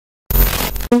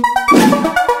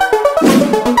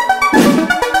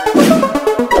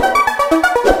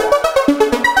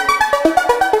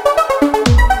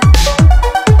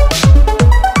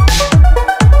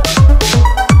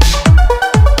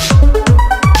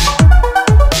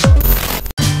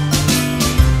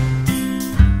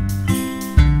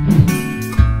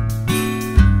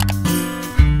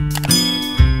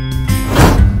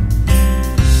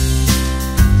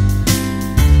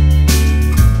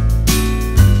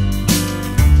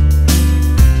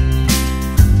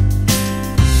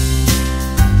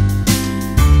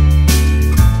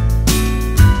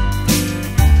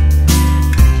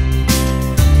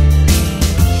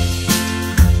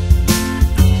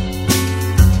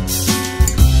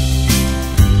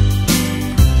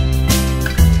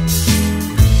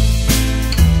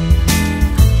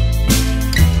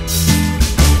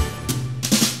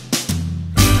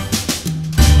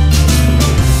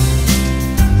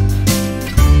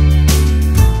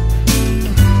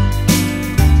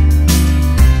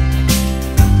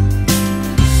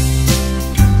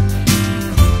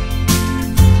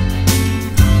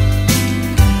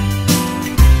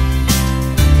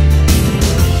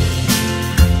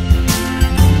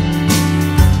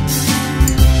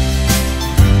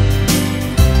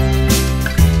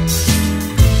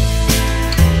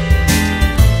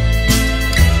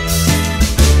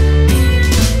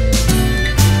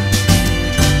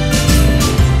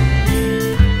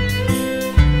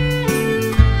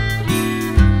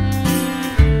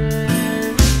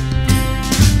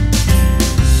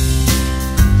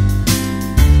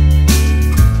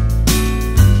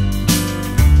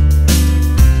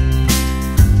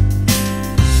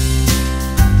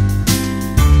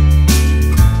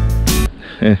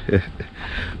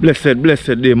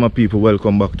Blessed day, my people.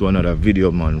 Welcome back to another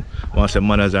video, man. I want to say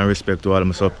manners and respect to all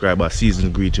my subscribers.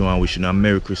 Season greeting and wishing a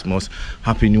Merry Christmas,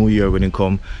 Happy New Year when it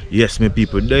come. Yes, my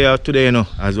people. They are today, you know,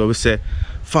 as we say,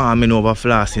 farming over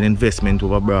flossing, investment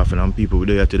over braffing, and people we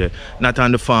there today. Not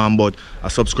on the farm, but a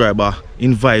subscriber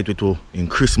invite me to in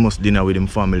Christmas dinner with him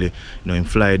family, you know, in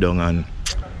fly down, and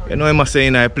you know, I must say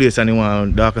in a place and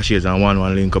one darker shades and one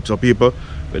link up. So people,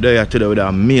 we're there today with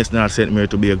a Mason and St. Mary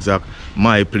to be exact,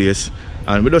 my place.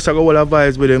 And we just have all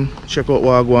advice with him, check out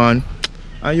what I go on.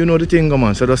 And you know the thing,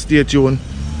 man, so just stay tuned.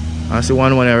 And see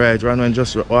one right, one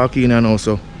just walk in and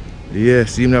also. Yeah,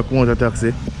 see him come out of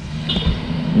taxi.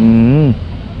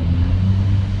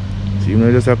 See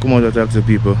him just come out of taxi,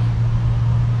 people.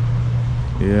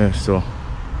 Yeah, so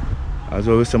as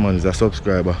always, someone is a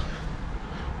subscriber.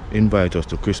 Invite us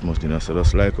to Christmas dinner, so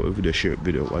just like our video, share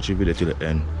video, watch the video till the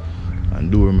end. And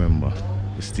do remember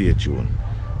to stay tuned.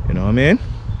 You know what I mean?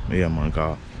 Yeah, man,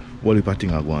 because what if I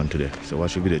think I go on today. So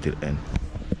watch the video till the end.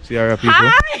 See you, people.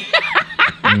 Hi!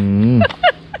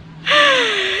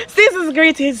 Season's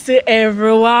greetings to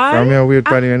everyone. From here, wait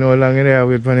for him. You know how long in there,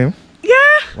 wait for him?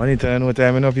 Yeah. One time, no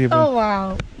time, enough people. Oh,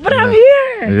 wow. But I'm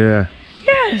here. Yeah.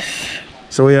 Yes.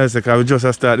 So yeah, it's like I would just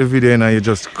start the video and you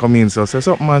just come in. So say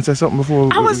something, man, say something before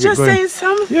I was just saying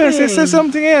something. Yeah, say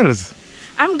something else.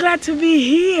 I'm glad to be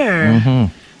here.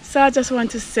 So I just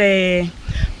want to say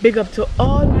big up to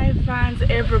all my fans,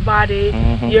 everybody.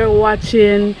 You're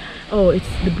watching. Oh, it's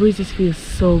the breezes feel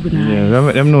so nice.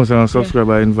 Yeah, them know some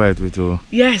subscriber invite me to.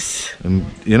 Yes.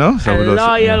 You know? So a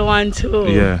loyal one too.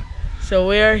 Yeah. So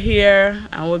we're here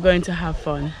and we're going to have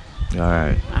fun.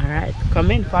 Alright. Alright.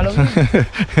 Come in, follow me.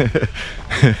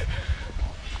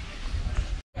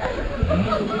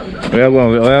 We are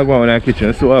going to the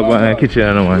kitchen. So we're going to the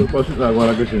kitchen, man.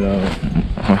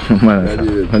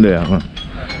 Man, there, man.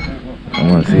 I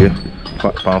want to see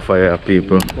pot pan fire,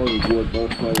 people.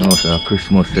 Also, a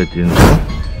Christmas setting.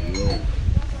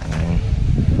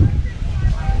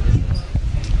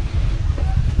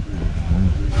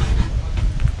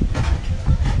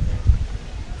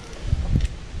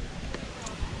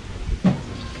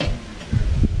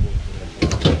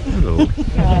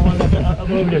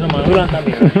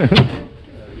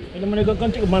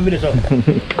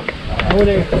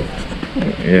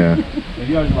 Yeah.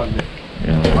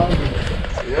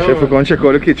 Chef, we can check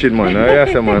out the kitchen, man.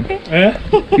 Yes, man.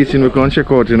 Kitchen, we can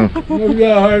check out, you know.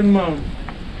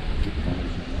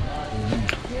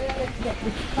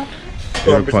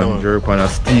 Jerk pan a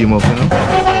steam up, you know.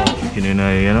 Chicken in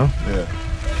there, you know. Yeah.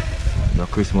 The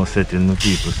Christmas setting, the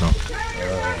people, so.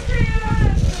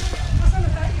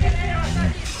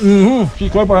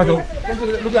 She's quite part of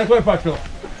look like quite part of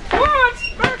What?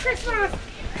 Merry Christmas!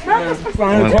 Merry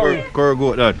Christmas! Curry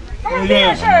goat, that.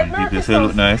 People say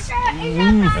look nice.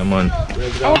 Yeah, man.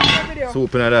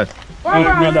 Soup in that. Man,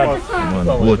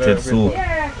 goated soup.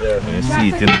 You see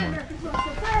it, you know, man.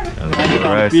 And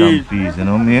rice and peas, you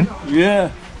know what I mean? Yeah.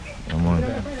 Yeah, man.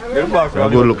 So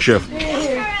go look, chef.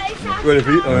 Ready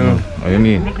for it? What do you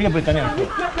mean?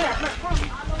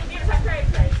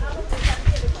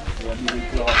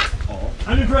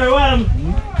 I'm going to try one.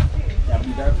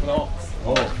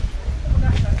 Oh.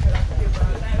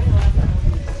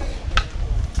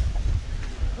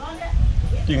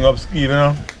 King up ski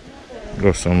now.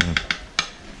 Got some.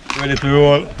 Ready to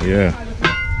roll? Yeah.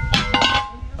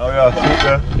 Oh yeah, soup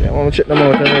there? Yeah, I'm going to check them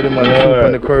out already, man. The soup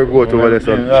and the curry goat over there,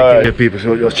 so chicken the people.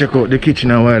 So just check out the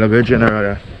kitchen a while ago,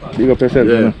 general. Big up yourself,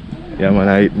 you know? Yeah, man,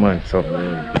 I eat, man. So,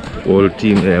 whole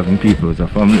team there, having people, it's a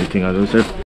family thing, as I said.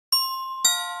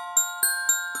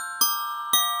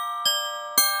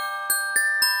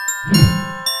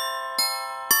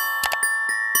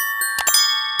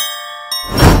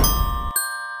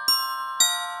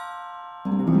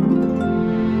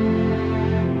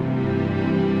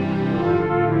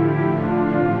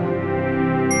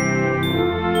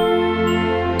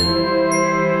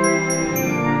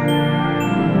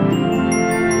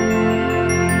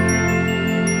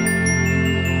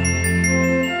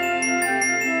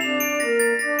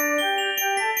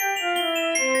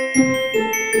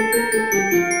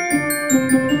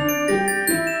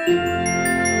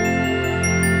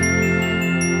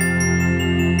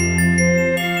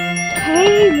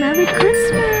 Hey, Merry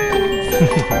Christmas!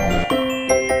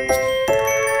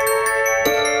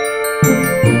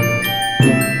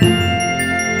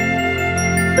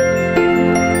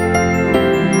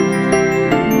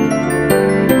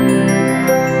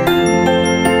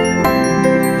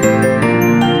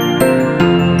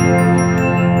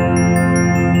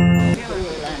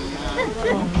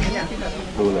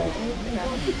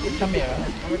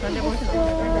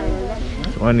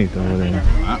 Juanita over there.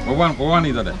 What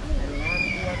Juanita there?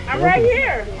 I'm right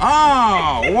here.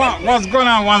 Oh, what's going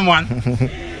on, 1-1?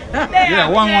 Yeah,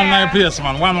 119 place,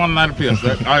 man. 119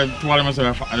 place. I told him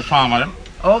myself the farmer. Them.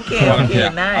 Okay, Yeah. okay,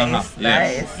 nice, Yes,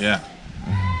 nice. yeah.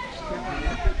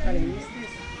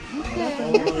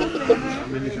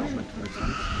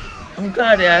 I'm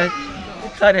glad you're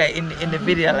in the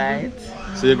video lights.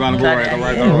 So you're going to go right.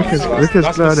 Look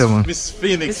at Claudia, man. Miss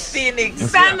Phoenix. Miss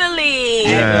Phoenix. Family.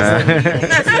 Yeah.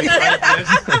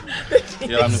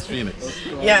 Yeah, Miss Phoenix.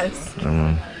 Yes.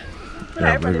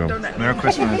 Yeah, big up. Merry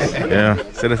Christmas. Yeah,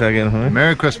 say that again, huh?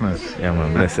 Merry Christmas. Yeah,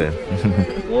 man, bless it.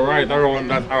 All right, everyone.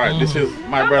 All right, this is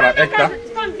my brother Hector.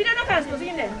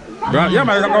 Yeah,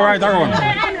 man, go right around.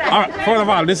 All right, first of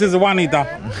all, this is Juanita.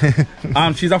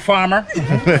 She's a farmer.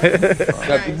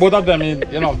 Both of them,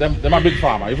 you know, them a big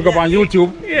farmer. If you go on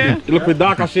YouTube, you look with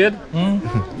darker shade,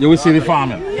 you will see the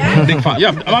farming. Big farm.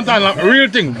 Yeah, I'm telling you, real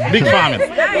thing, big farming.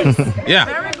 Yeah.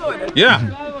 Very good.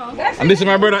 Yeah. And this is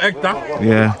my brother Hector.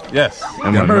 Yeah. Yes.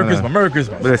 man, Yeah, Merry man. Christmas, Merry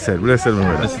Christmas. Bless it, my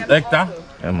brother. This is Hector.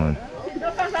 Yeah, man.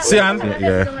 Sian.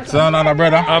 Yeah. Sian and a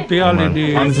brother. Happy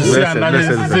holidays. And this is Bless Sian. it, And bless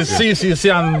it, this is Cici.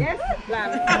 Sian. You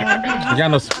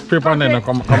can just prepare and then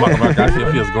come back and see if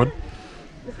it feels good.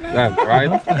 Yeah,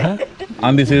 right?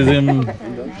 And this is him,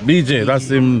 BJ. That's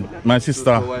him, my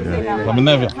sister. My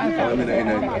nephew.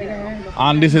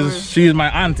 And she's my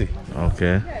auntie.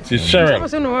 Okay. She's Cheryl.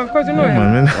 Yeah,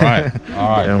 man. Right. All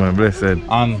right. Yeah, man, bless it.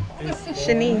 And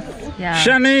Shanice. Yeah.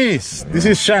 Shanice. This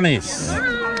is Shanice.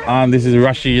 And this is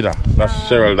Rashida. That's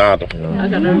Cheryl's daughter.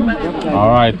 All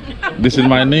right. This is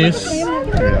my niece.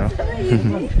 Yeah.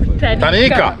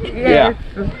 Tanika. Yeah.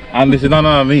 And this is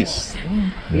another niece.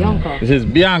 Bianca. This is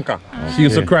Bianca. She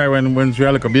used to cry when she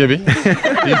was like a baby.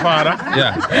 Your father.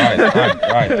 Yeah.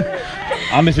 Right.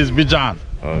 And this is Bijan.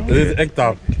 Okay. This is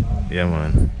Hector. Yeah,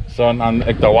 man. Son and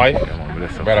Hector wife. Yeah, man,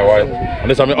 bless him. Better wife. And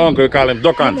this is my uncle, we call him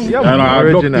Duckans. Yeah, man,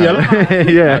 original. Yeah.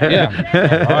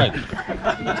 Yeah. All right.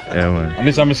 Yeah, man. And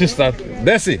this is my sister,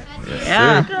 Desi.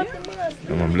 Yeah. Yeah,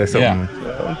 man, bless up, Yeah. man.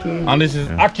 And this is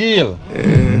Akil.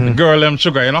 The girl them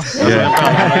sugar, you know? Yeah.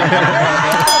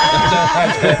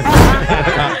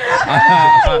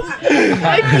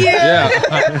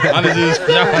 And this is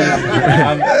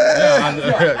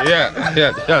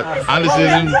and this is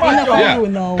yeah.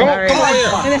 Come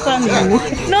on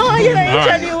here. No, you don't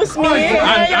introduce me.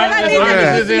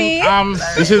 And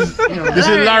this is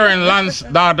Lauren Lance's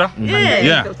daughter.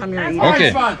 Yeah.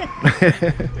 Okay.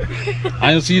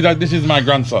 And you see that this is my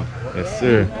grandson. Yes,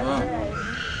 sir.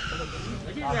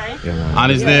 Yeah, man.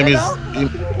 And his name is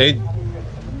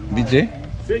DJ?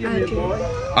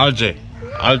 Alj.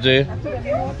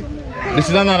 This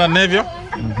is another nephew.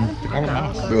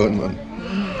 Good, man.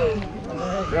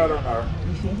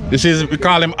 This is, we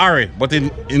call him Ari, but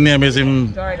his name is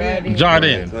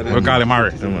Jordan. We call him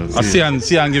Ari. Sian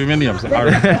give me names.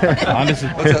 Ari. And this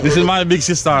is my big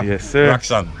sister, Yes, sir.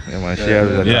 Roxanne. Yeah, man, she has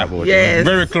a Yeah. about Yes.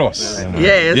 Very close.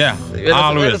 Yes. Yeah. We're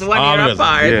Always. just 1 year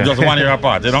apart. Yeah. Just 1 year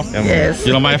apart, you know? Yeah, man. Yes.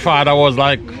 You know, my father was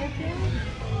like,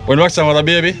 when Roxanne was a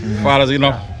baby, father's, you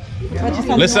know,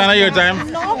 listen to your time.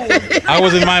 I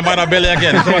was in my mother belly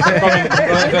again. So I said,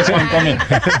 come in.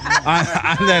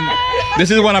 And then, this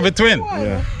is one of the twin.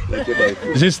 Yeah.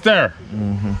 This is Ter.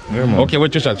 Yeah, man. Okay,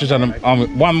 with Trisha.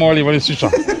 One more leave with this Trisha.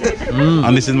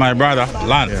 And this is my brother,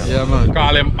 Lance. Yeah, man.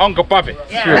 Call him Uncle Papi.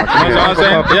 Yeah. You know what I'm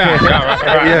saying?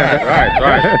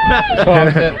 Right. So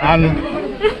I said, and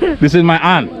this is my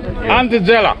aunt, Auntie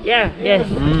Jella. Yeah, yes.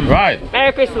 Right.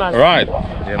 Merry Christmas. Right.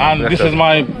 And this is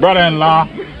my brother-in-law.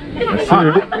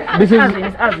 This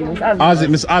is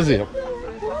Miss Azzy.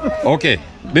 Okay.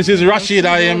 This is Rashid.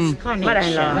 I am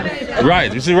Mother-in-law.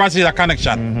 right. This is Rashid a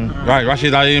connection. Right.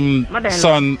 Rashid I am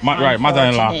son. Right.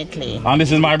 Mother-in-law. And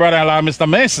this is my brother-in-law, Mr.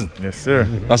 Mason. Yes, sir.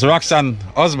 That's Roxanne's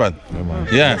husband.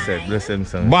 Yeah. Bless him,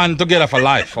 son. Bond together for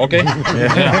life. Okay.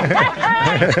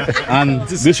 Yeah. And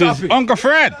this is Uncle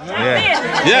Fred.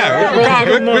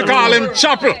 Yeah. We call him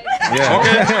Chapel. Yeah.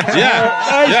 Okay.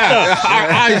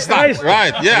 Yeah. Ice.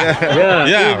 Right.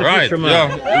 Yeah. Right.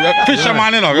 Yeah.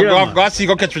 Fisherman, you know. Go see,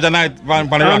 go catch fish tonight.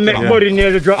 I'm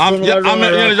nearly dropped. I'm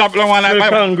nearly dropped one night.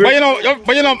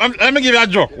 But you know, let me give you a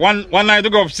joke. One night to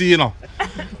go up see, you know,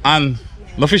 and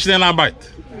the fish didn't have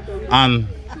bite, and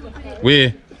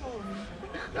we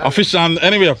a fish and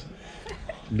anyway.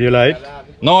 Daylight.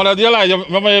 No, the daylight.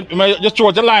 You just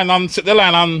throw the line and set the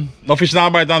line and the fish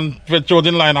didn't bite and throw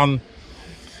the line and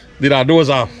did a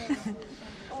dozer.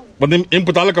 But him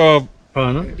put a little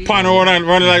Pan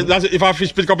run like that's if I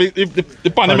fish pick up if the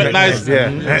pan make nice.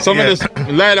 Yeah. So me just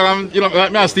lie down, you know,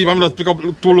 like me and Steve, I'm just pick up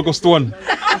 2 little stone.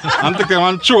 And take them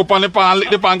and throw upon the pan, lick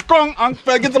the pan, come and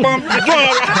get the pan.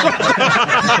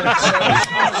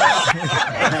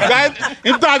 Guys,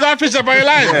 in terms of fish up on your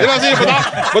line, you know what I'm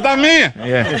saying? But that's me.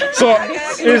 Yeah. So,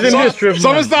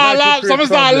 some start laugh, some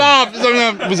start laugh.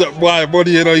 Some say, boy,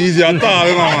 buddy, you know, easy at all,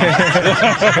 you know, man.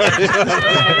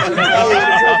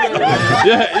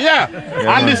 yeah.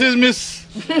 And this is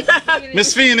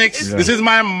Miss Phoenix. Yeah. This is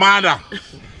my mother.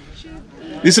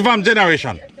 This is from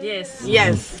generation.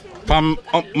 Yes. From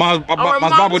my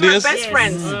Babu days. Best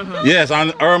friends. Yes,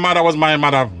 and her mother was my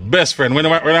mother's best friend. When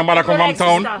her mother come from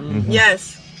town,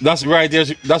 yes. that's right there.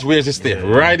 That's where she stay.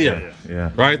 Right here.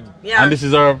 Yeah. Right. Yeah. And this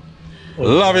is her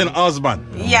loving husband.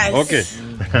 Yes. Okay.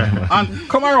 And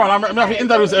come around. I'm have to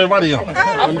introduce everybody. You know. Of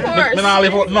course. Me not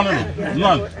leave out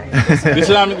none. This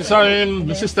is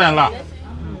my sister-in-law.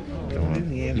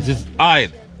 This is I.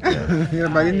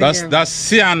 That's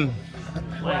Sian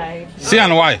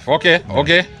wife. Okay.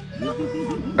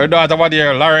 Her daughter over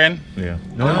there, Lauren. Yeah.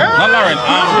 Not Lauren.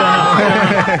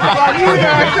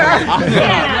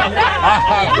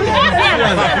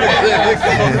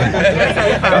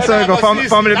 That's how I go.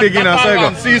 Family big, you know. That's how I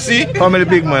go. CC. Family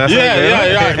big, man. That's how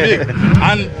I go, Yeah, big.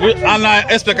 And I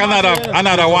expect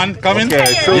another one coming.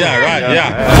 Okay, so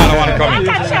another one coming.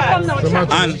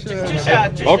 And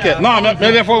okay, no,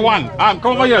 maybe for one.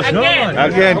 Come over here.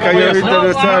 Again, can you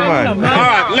introduce her, man? All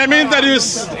right, let me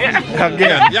introduce.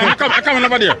 Again. Yeah, come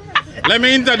over there. Let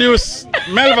me introduce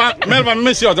Melvin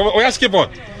miss you. We are skip out.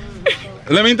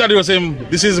 Let me introduce him.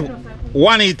 This is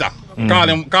Juanita. Call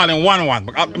him 11.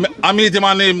 I meet him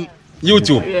on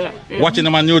YouTube. Watching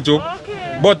him on YouTube.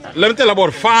 But let me tell you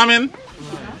about farming.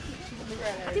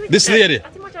 This lady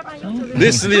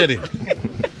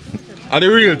are the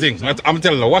real thing. I'm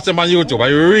telling you, watch them on YouTube. Are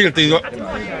the real thing.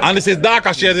 And this is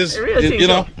darker shades, you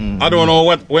know. I don't know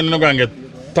when you're going to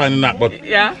get time in that, but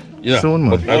yeah. Soon,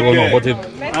 man. But I don't know, but it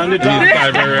time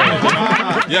very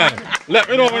early. Yeah. Let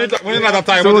me know when it's another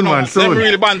time. Soon, man, soon. Let me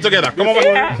really band together. Come over.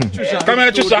 Come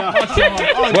here, Trisha.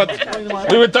 But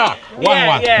we will talk.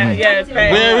 One. Yeah.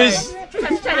 Where is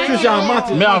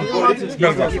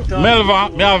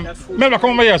Melva,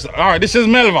 come over here. All right, this is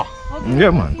Melva.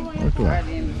 Yeah, man. Okay.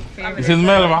 This is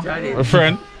Melva, a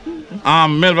friend.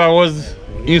 Melva was.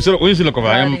 We used to look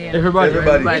over him. Everybody.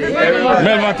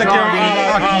 Melva take care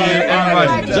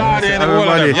of Jordan and all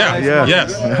of them. Yeah.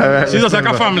 Yes. She's just like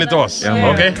a family to us.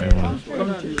 Okay.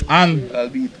 And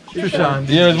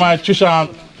here is my Trisha,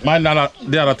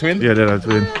 the other twin. Yeah, the other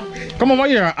twin. Come over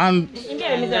here and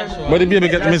but the baby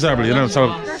get miserable, you know, so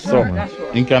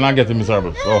you cannot get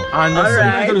miserable. So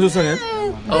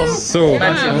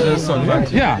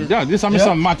yeah, this is my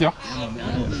son Matthew.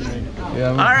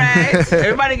 Alright,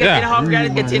 everybody getting hungry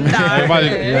and getting tired.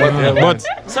 But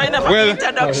so enough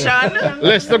introduction.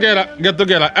 Let's get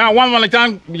together. One more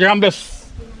time, you can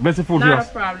bless the food for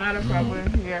us. Not a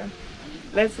problem here.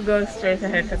 Let's go straight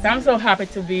ahead because I'm so happy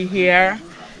to be here.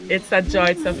 It's a joy,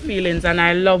 it's a feelings, and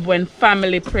I love when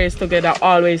family prays together,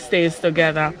 always stays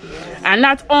together. And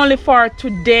not only for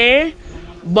today,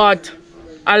 but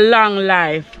a long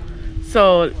life.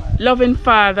 So, loving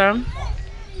Father,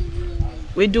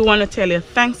 we do want to tell you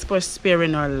thanks for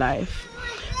sparing our life.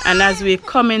 And as we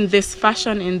come in this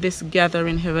fashion, in this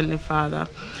gathering, Heavenly Father,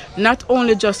 not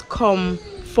only just come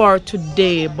for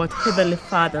today, but Heavenly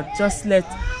Father, just let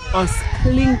us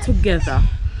cling together.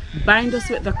 Bind us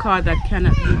with the cord that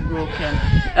cannot be broken.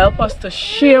 Help us to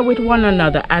share with one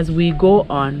another as we go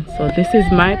on. So this is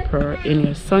my prayer. In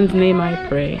your Son's name I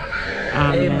pray.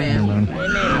 Amen.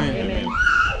 Amen.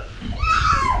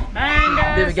 Bind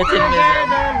us together,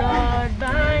 Lord,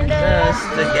 bind us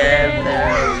together.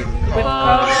 With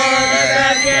cords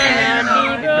that cannot be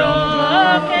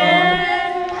broken.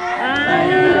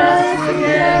 Bind us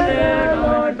together,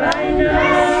 Lord, bind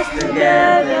us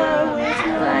together.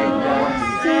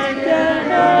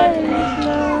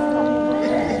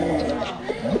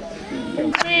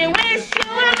 We wish you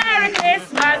a Merry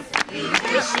Christmas. We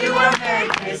wish you a Merry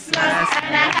Christmas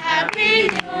and a Happy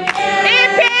New Year.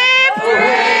 Hip hip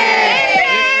hooray!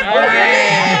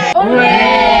 Hooray!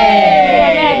 Hooray!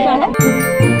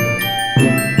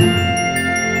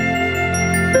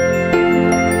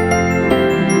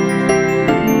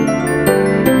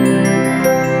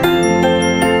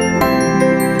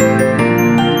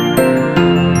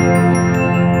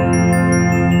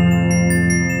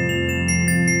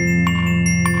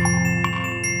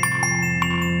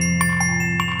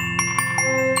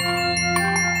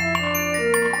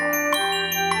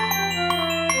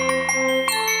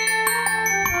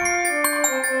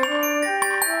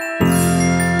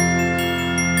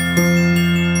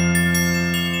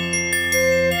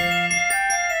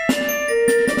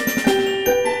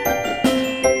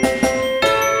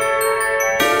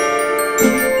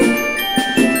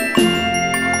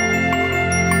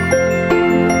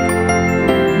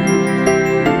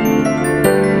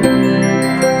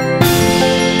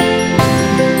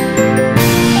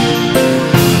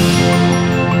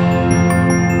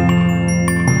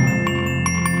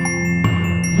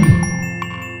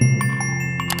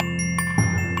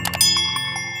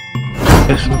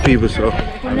 people, so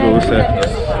as we say,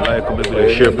 like the video,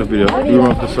 share the video, you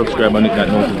don't have to subscribe and hit that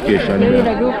notification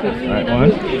bell. Right,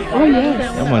 man? Oh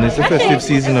yes. Yeah, man, it's the festive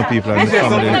season of people and the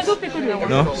family.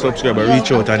 No, subscribe and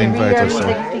reach out and invite us,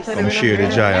 so come share the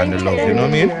joy and the love, you know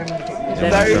what I mean? Yeah,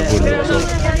 that's a good look. So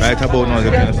right about now, as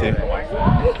you can see,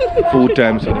 food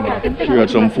time, so share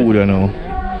some food, you know.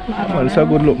 Man, it's a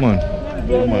good look, man.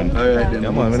 Yeah, man.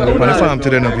 Yeah, man. When I go on the farm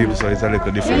today, no people, so it's a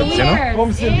little difference, you know? Yeah,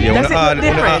 when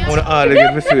I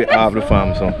get to see half the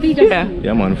farm, so.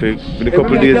 Yeah, man. For the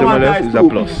couple of days of my life, it's a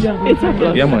plus. It's a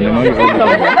plus. Yeah, man. Yeah, man. Yeah,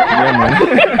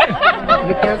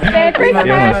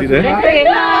 man. See there?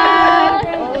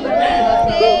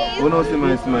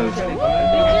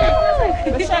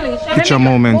 Picture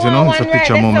moment, you know? It's a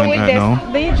picture moment right now.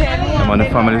 Yeah, man, the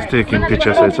family is taking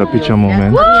pictures, so it's a picture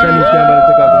moment.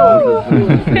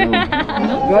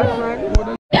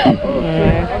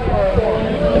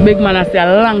 Big man, I say a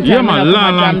long time. Yeah, man,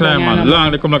 long time, man.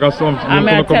 Long, they come like a song. They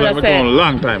come like a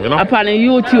long time, you know? Upon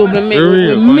YouTube, we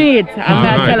meet. And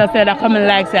I tell us that I come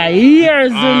like say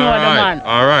years, you know, the man.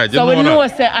 Alright, so we know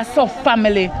say I saw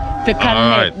family to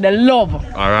connect the love.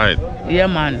 Alright. Yeah,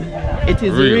 man. It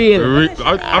is real.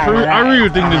 I really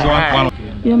think this one.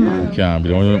 Yeah, man. Can't be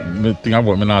the only thing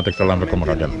about me not take so long to come back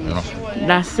again, you know?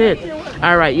 That's it.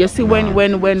 Alright, you see when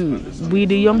we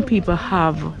the young people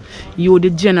have you the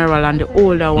general and the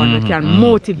older one who can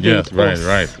motivate us.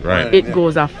 Right. It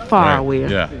goes a far way.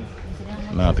 Yeah.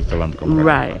 Not take so long to come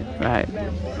back. Right.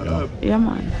 Yeah,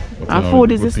 man. And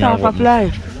food is the stuff of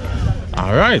life.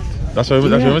 Alright. That's why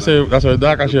we say, that's why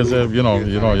Dark Ashes say, you know,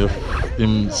 you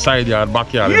in side yard,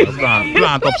 backyard, you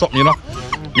plant up something, you know.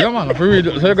 Yeah, man, for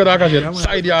real, so you go Dark Ashes,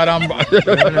 side yard and back.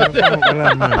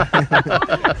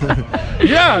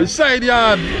 Yeah, side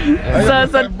yard.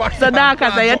 So Dark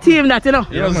Ashes, your team that, you know?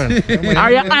 Yeah, man. Or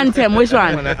your anthem, which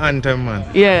one? Anthem, man.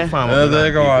 Yeah. There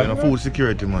you go, man. Food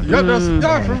security, man. Yeah, that's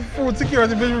food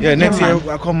security. Yeah, next year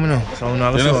I come now, so I'm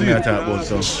not going to talk about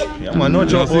so. Yeah, man, no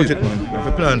joke about it, man. If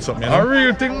you plan something, you know? A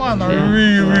real thing, man. A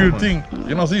real thing.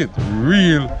 You know, see it?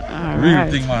 Real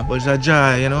thing, man. But it's a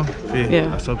joy, you know?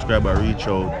 Yeah. A subscriber reach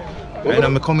out. And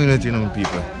I'm a community, you know,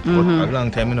 people. But a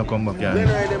long time I don't come back here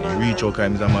and reach out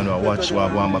because I'm a man who watch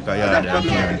what going back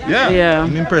here. Yeah.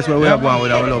 I'm impressed with where we're going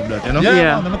with, I love that, you know?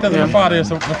 Yeah. Let me tell you, my father used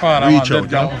to, reach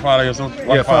out,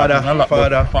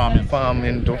 father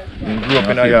farming too. He grew up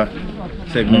in a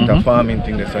segment of farming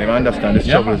thing, so you understand the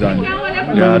struggles and the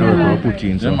hard work we put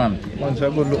in. So. Yeah, man. Man, it's a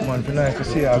good look, man. It's nice to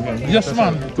see you again. Yes,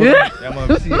 man. Yeah,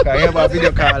 man. See, because you have a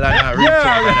video call and reach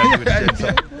out and everything. So.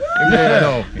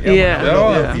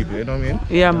 Yeah. People, you know what I mean?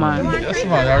 Yeah, man. Yes,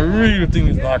 man. I really think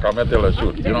it's dark. I tell the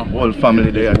truth, you know. Whole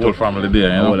family there. Whole family there,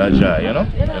 you know. Whole joy, you know.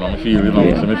 You know, me feel, you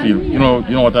know, so me feel. You know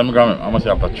what I'm going to say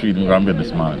after 3 I'm going to bed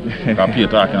this morning. Because Peter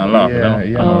talking and laughing, you know.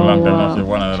 Yeah. A long time I say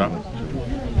one another.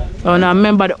 Oh, now I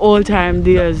remember the old time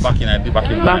days. Back in the day.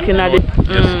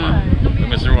 Yes, man. Let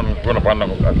me see run up and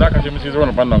down. Dark as you see run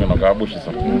up and down, you know, got bushes.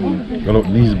 Go look,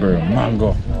 Leesburg,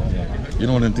 mango. You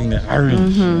know them thing there,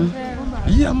 orange.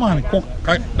 Yeah, man,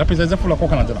 that place is full of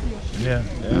coconut, you know. Yeah.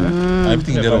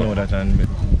 Everything there.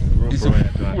 It's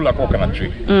full of coconut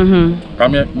tree.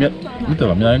 Come here, me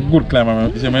tell you, I'm a good climber.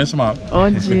 You see, I'm small. Oh,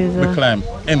 Jesus. I climb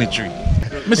any tree.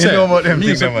 Me say, you know about them me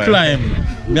things, say man. climb.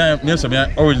 Me say,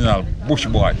 I'm original bush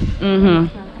boy.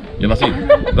 You know, see,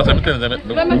 that's what I'm telling them.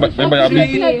 Remember, I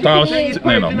big tall shit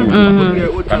there, you know.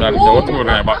 And I go through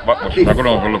there, back bush. I go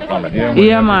down and look from there.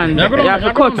 Yeah, man. You have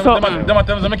to cut something. Them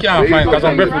tell me I can't find, because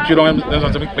I'm breastfeed children,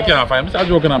 them say I can't find. I'm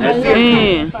joking on me.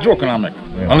 Joking on me.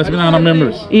 Unless me not have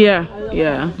memories. Yeah. I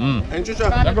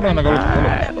go down and go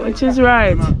look. Which is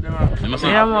right. You know, see?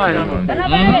 Yeah,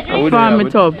 man. Farm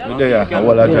it up.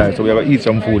 So we have to eat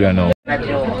some food here now.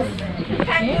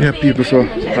 Yeah, people, so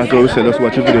that's what we said. Let's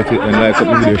watch the video and like up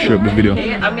the video, share the video.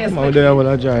 Now there, all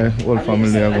the whole family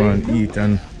there go and eat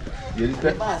and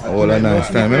all a nice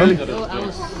time, you know?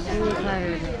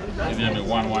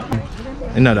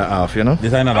 Another half, you know? This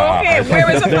is another half. Okay,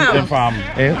 where is the farm?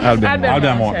 Albion.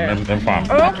 Them farm.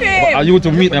 Okay. I used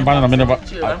to meet them, but I never.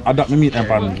 I don't meet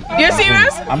them. You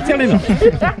serious? I'm telling you.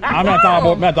 I'm not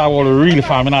talking about the real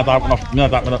farm. I'm not talking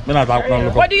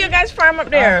about. What do you guys farm up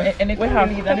there? We have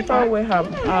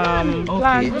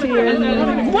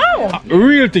plantain. Wow.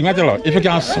 Real thing, I tell you. If you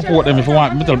can support them, if you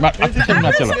want, I tell you.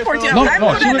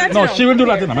 No, No, she will do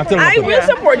that. I tell I her. will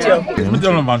support you. I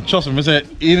tell her, man. Trust me. I say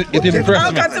it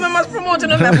impressed me. I must promote you.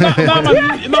 No, man. I tell her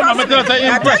it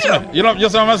impressed me. You know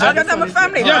what I'm saying? I got my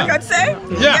family. Yeah. I can say.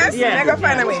 Yeah. Yes. I can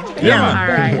find a way. Yeah,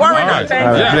 man. Worry All right.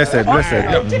 Blessed. All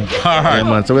right. Yeah,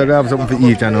 man. So we're gonna have something to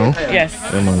eat, you know. Yes.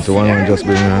 Yeah, man. So one just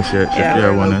bring and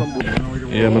share one.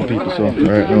 Yeah, my people. So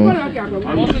right now,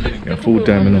 yeah, food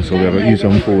time, you know. So we're gonna eat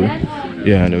some food.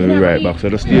 Yeah, and then we'll be right back. So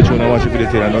just stay tuned and watch the video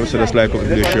till and also just like up the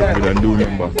video, share the video, and do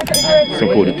remember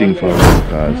support the thing for us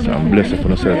because I'm blessed for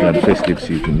yourself in the festive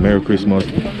season. Merry Christmas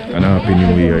and Happy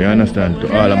New Year. You understand? To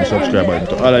all of my subscribers,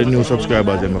 to all of the new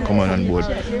subscribers, them come on board.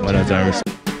 Manners and respect.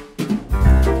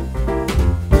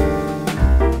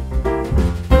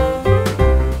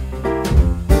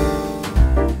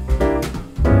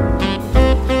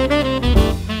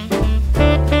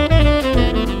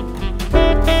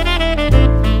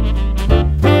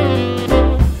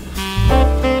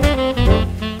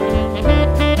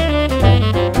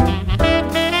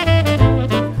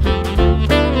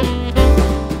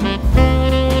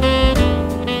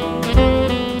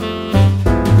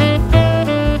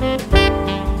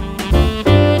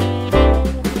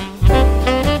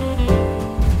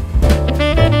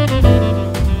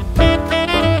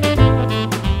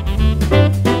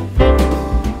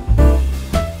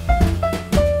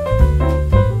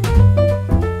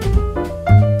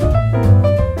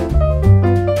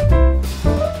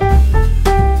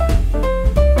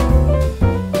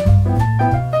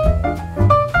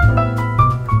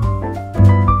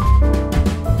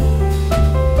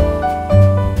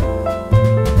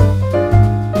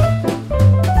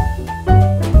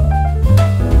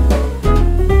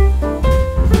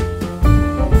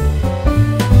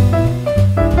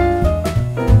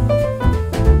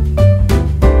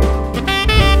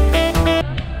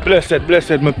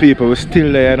 Blessed my people, we're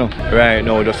still there, you know. Right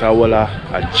now, just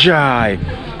a joy.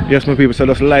 Yes, my people, so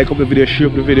just like up the video, share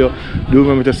up the video. Do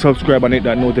remember to subscribe and hit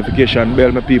that notification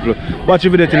bell, my people. Watch the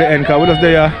video till the end, because we're just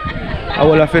there,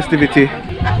 a festivity.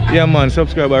 Yeah, man,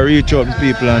 subscribe and reach out to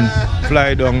people and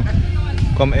fly down.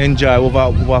 Come enjoy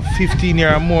over 15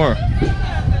 years or more.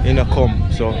 You know, come.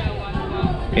 So,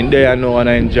 in there, I know and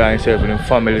I enjoy myself with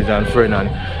families and friends. And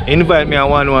invite me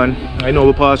on one. I know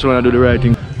we pass around and do the right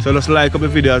thing. So just like up the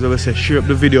video, as I say, share up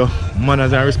the video.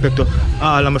 Manners and respect to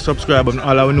all of my subscribers and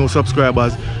all our new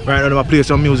subscribers. Right now I play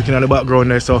some music in the background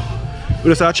there, so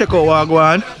we just check out what I go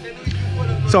on.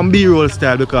 Some B-roll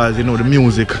style because you know the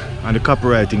music and the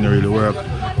copywriting really work.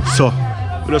 So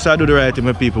we just do the right thing,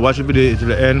 my people. Watch the video to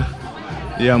the end.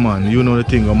 Yeah, man, you know the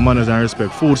thing of manners and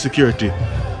respect. Food security,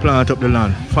 plant up the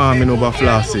land, farming over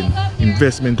flossing,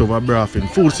 investment over braffing,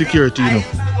 food security, you know.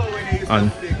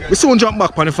 And we soon jump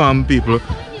back on the farm, people.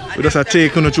 We just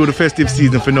take you through the festive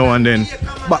season for now and then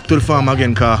back to the farm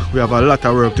again because we have a lot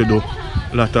of work to do,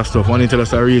 a lot of stuff. Want to tell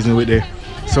us a reason with the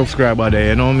subscriber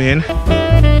there, you know what I mean?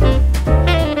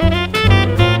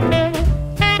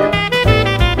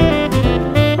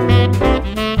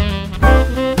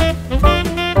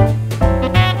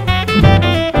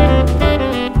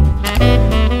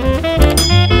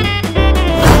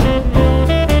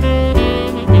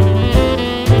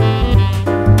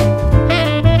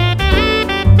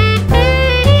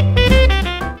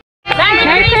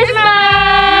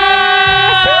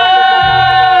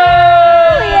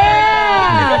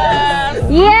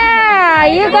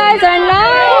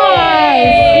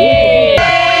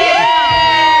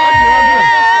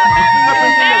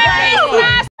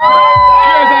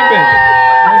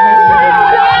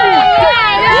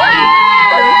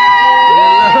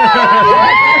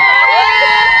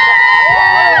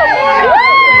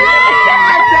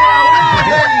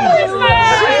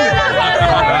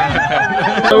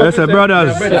 That's a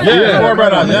brothers. Yeah, four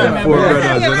brothers. Yeah, four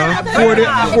brothers, you know. 40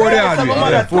 hard way.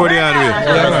 Yeah, 40 hard way.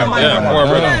 Yeah, four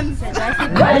brothers.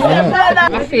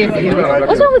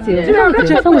 What's wrong with you?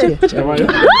 What's wrong with you?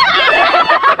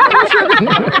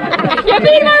 You're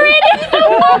being already.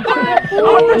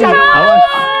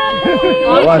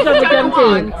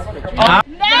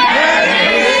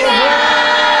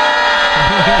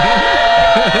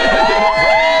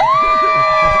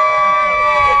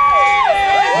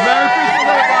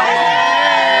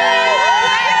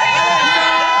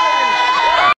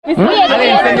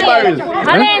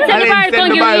 Send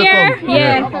the barrel come.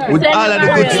 Yeah. With all of the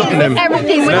good stuff in them.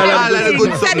 Everything. With all of the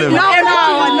good stuff in them. No.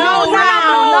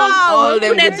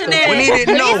 We need it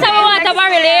now. Lisa, we want a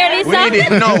barrel here, Lisa. We need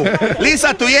it now. Lisa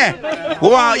too, yeah. We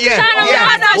want, yeah. I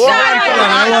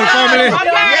want family.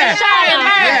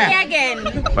 Yeah. Again.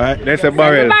 Alright, that's a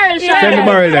barrel. Send the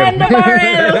barrel then. Send the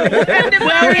barrel. Send the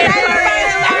barrel.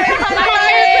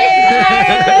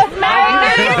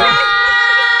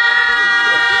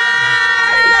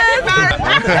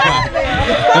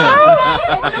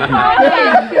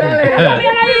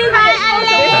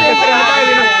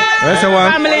 That's the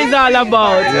one. Family is all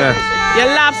about. Yeah. You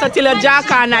laugh until your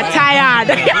jack are not tired.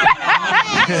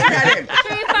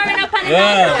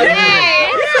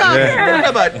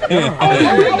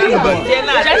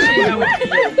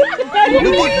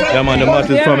 Yeah man, the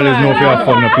Matthews family is known for have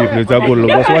fun with people, it's a good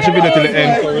look. So watch the video till the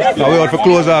end. Now we out for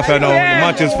close after now. The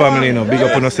Matthews family, you know, big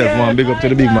up on yourself man, big up to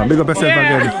the big man, big up yourself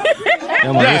again.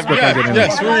 Yeah man, respect again.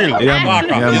 Yes, real. Yeah man,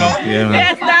 yeah man, yeah man.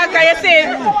 Yes, Daka, you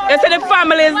see the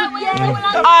families,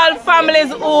 all families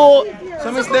who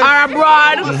are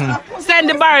abroad, send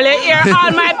the barrel here.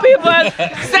 All my people,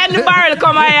 send the barrel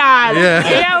come here. Yeah.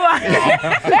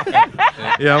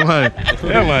 Yeah, man.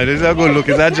 Yeah man, this is a good look,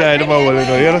 it's a joy in the world, you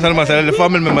know. You understand what I'm saying? The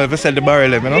family members sell the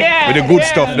barrel, you know, with the good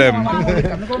stuff them.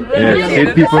 Yeah, see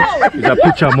people, it's a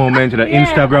picture moment, the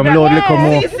Instagram, Lord little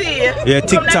more. Yeah,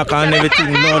 TikTok and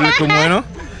everything, Lord little more, you know.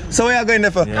 So where are you going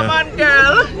there for? Come on,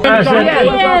 girl.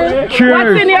 Cheers.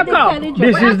 What's in your cup?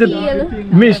 This is the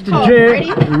Mr. J.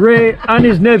 Ray and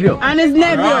his nephew. And his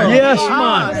nephew? Yes,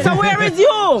 man. So where is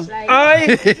you?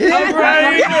 I.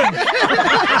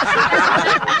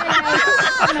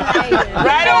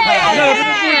 Right over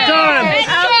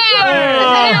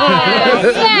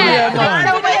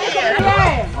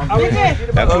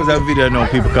That close that video now,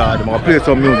 people call them. I'll play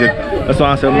some music. That's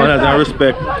why I say manners and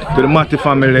respect to the Matty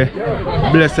family.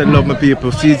 Blessed love my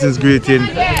people. Season's greeting.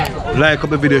 Like up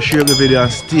the video, share the video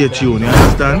and stay tuned, you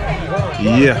understand?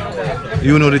 Yeah.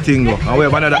 You know the thing go. And we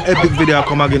have another epic video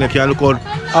come again. You can look out.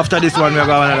 After this one, we have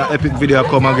another epic video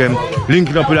come again.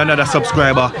 Linking up with another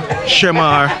subscriber.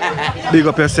 Shemar. Big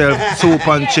up yourself. Soup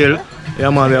and chill. Yeah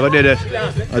man, we are going to do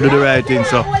that. I do the right thing.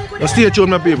 So stay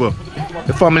tuned my people.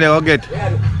 The family will get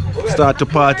start to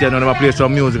party and I'm going to play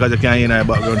some music as you can hear in the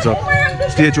background. So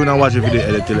stay tuned and watch the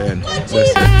video till the end.